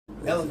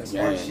Elephants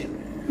are shit.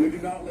 We do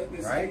not let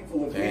this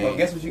hateful event. Well,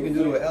 guess what you can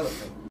do to an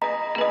elephant?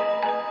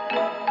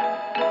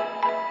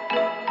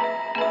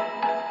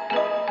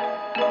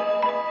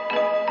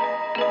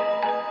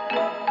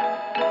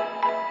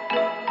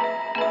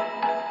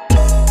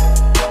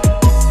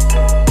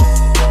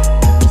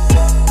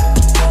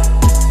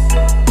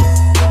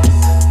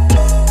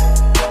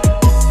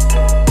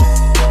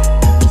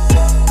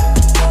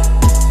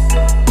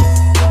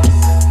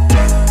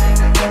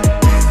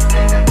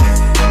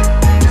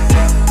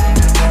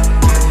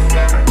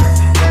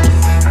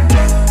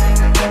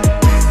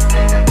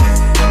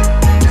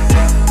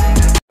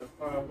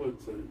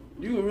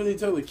 You would really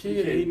tell a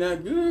kid that he's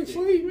not good?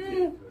 Sweet,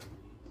 man.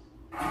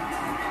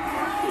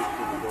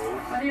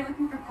 Are you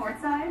looking for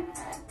courtside?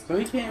 So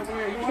you can't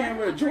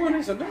wear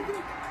Jordans or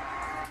nothing?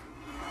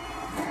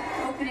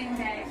 Opening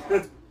day.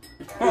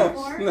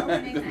 Oh, snap.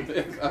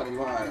 That's out of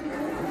line.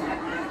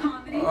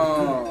 Comedy.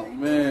 Oh,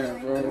 man,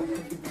 bro.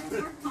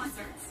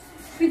 Concerts.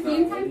 With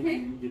game time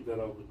pick. You get that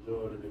off of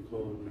Jordan and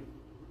Kobe.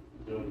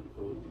 Jordan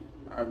Kobe.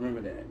 I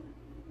remember that.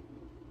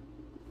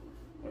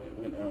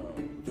 When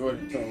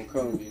Jordan told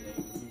Kobe,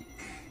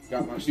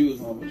 got my shoes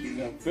on, but you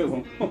never feel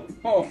them.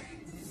 Oh,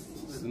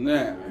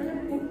 snap,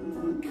 man.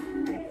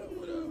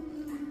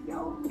 What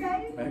up,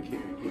 man? Back here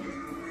again.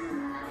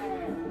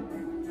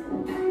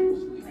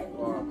 Sleep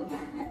barber.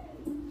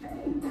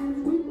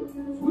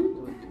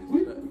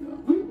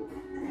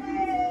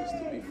 Just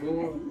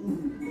before.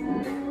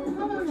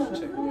 Let's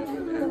check me out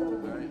after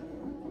tonight.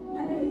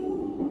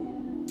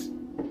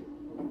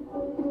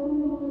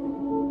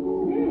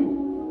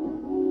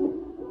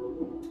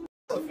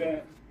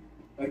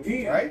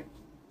 Again, Right?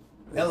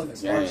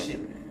 Elephants are shit.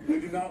 we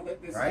do not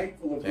let this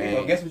hateful event.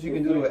 Well, guess what you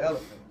can do to an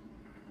elephant?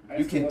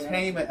 You can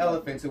tame an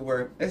elephant to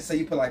where, let's say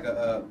you put like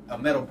a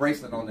metal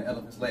bracelet on the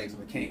elephant's legs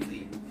so it can't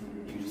leave.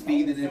 You just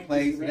feed it in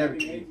place and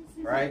everything,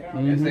 right?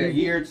 And say a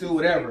year or two,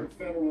 whatever,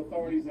 Federal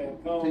authorities that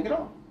have come take it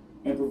off.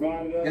 and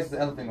provided us. Guess what the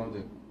elephant gonna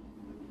do?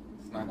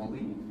 It's not gonna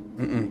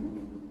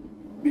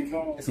leave.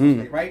 Because It's gonna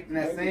stay right in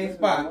that same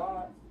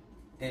spot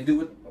and do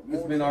what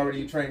it's been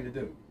already trained to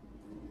do.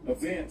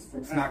 events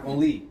from It's not gonna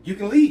leave. You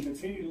can leave.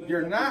 Continue to lift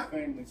You're up not our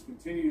families,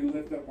 continue to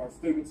lift up our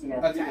students and our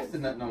attached kids. to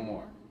nothing no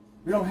more.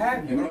 We don't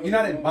have you. You're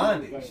not in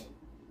bondage. You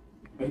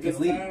At can this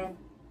leave. time,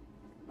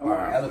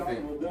 Our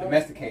elephant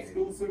domesticated.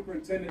 School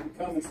superintendent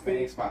to come and Same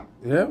speak spot.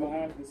 Yep. on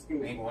behalf of the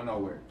school. Ain't going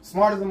nowhere.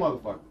 Smart as a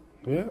motherfucker.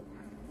 Yep.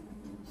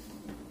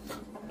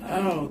 I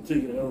don't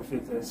think an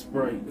elephant that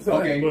sprite.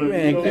 Okay, But,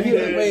 man, you know what I'm give me the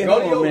saying? way- Go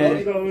to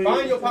Come on, man.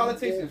 find your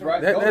politicians,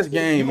 right? That's Go-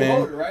 game, you man. a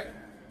voter, right?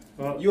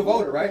 You a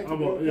voter, right?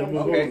 I'm a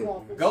Okay.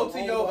 voter. Go to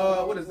your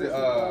what is it?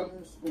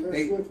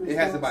 It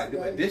has to by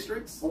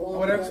districts or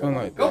whatever. Something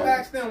like Go that.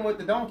 ask them what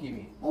the donkey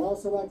means. I'd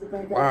also like to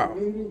thank Wow. our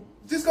community.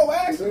 Just go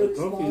ask them.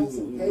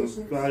 Donkey is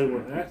a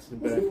valuable action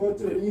back in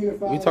the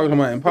day. We talking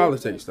about in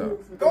politics stuff.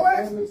 Go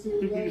ask them.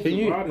 Can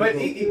you? But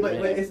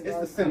it's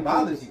the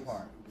symbology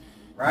part,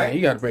 Man, right?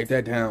 you got to break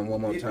that down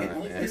one more time,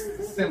 man. It's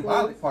the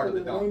symbolic part of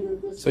the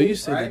donkey. So you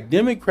said Right. the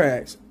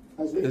Democrats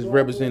is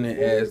represented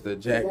as the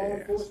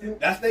jackass,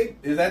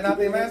 Is that not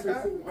their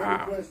mascot?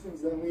 Wow.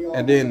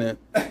 And then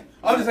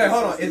I'm just saying,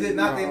 hold on. Is it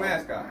not their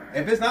mascot?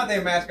 If it's not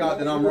their mascot,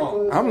 then I'm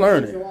wrong. I'm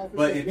learning.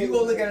 But if you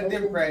go look at a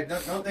Democrat,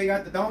 don't they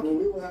got the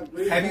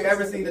donkey? Have you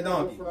ever seen the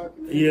donkey?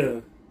 Yeah,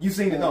 You've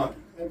seen the donkey.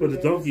 but the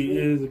donkey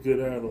is a good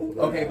animal.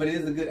 Okay, but it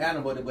is a good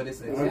animal, but it's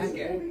a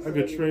jackass. I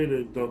could train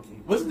a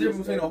donkey. What's the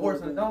difference between a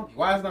horse and a donkey?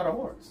 Why is it not a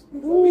horse?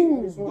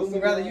 Wouldn't we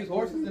rather use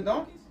horses than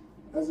donkeys?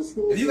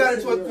 If you got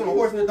a choice between a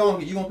horse and a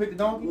donkey, you gonna pick the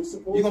donkey?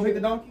 You gonna pick the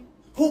donkey?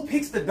 Who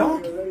picks the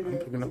donkey? I'm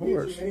picking the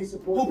horse.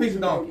 Who picks the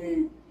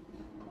donkey?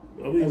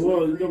 I mean,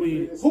 well, I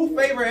mean, Who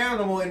favorite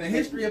animal in the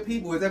history of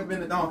people has ever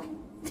been the donkey?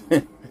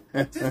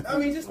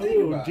 Just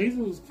think about it. Jesus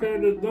was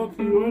carrying a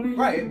donkey, wasn't he?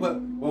 Right, but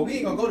we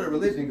ain't gonna go to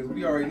religion because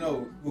we already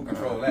know who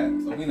control that.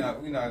 So we not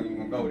even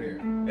gonna go there.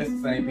 It's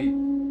the same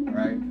people,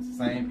 right? It's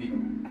the same people.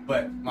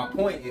 But my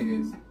point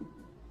is,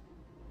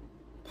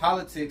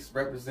 politics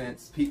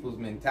represents people's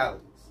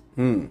mentalities.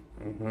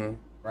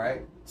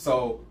 Right?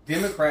 So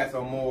Democrats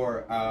are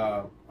more,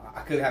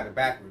 I could have it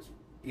backwards,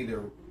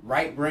 either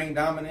right brain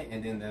dominant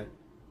and then the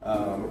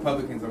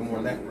Republicans are more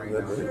left brain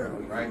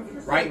dominant, right?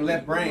 Right and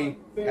left brain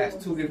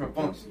has two different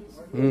functions,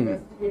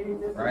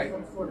 right?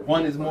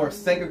 One is more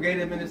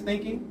segregated in its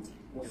thinking.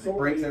 It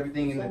breaks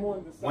everything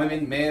into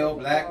women, male,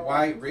 black,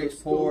 white, rich,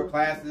 poor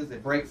classes.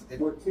 It breaks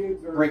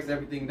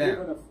everything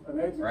down,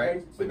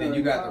 right? But then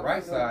you got the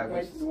right side,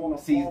 which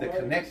sees the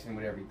connection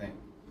with everything,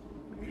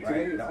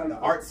 right? The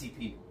artsy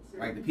people.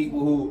 Right, the people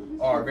who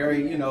are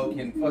very,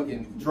 can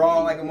fucking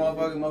draw like a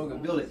motherfucker,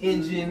 can build an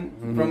engine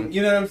from,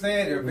 you know what I'm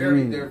saying? They're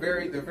very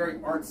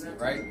artsy,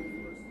 right?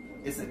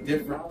 It's a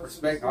different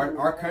perspective.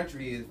 Our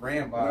country is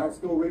ran by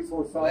left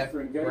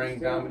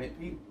brain dominant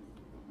people,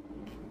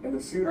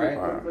 right?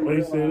 Why do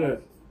you say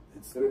that?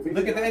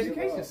 Look at the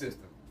education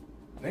system,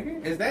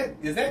 nigga. Is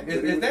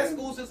that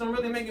school system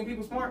really making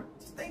people smart?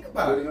 Just think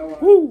about it.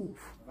 Woo.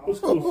 What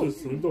school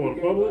system? You doing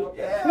public?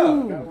 Yeah.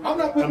 I'm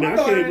not I putting mean, my I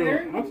daughter came in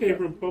there.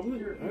 from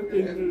public. I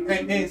came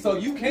from, And so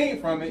you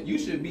came from it. You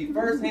should be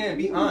firsthand,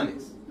 be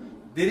honest.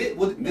 Did it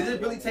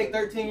really take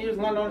 13 years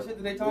to learn all the shit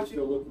that they taught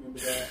Still you? looking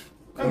into that.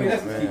 I mean,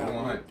 that's just keep it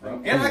 100,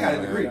 bro. And I got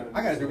a degree.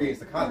 I got a degree in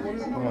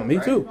psychology. Me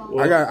too.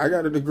 I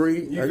got a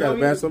degree. You I feel got a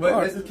me? bachelor of But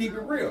arts. let's just keep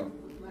it real.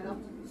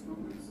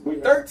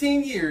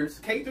 13 years,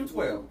 K through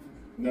 12,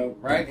 No.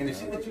 right? And the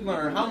shit that you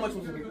learned, how much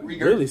was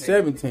regurgitated? Really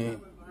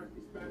 17.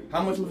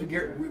 How much was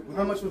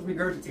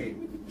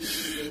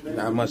regurgitated?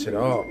 Not much at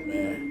all,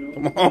 man.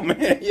 Come on,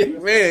 man. Yeah,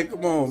 man.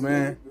 Come on,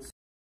 man. The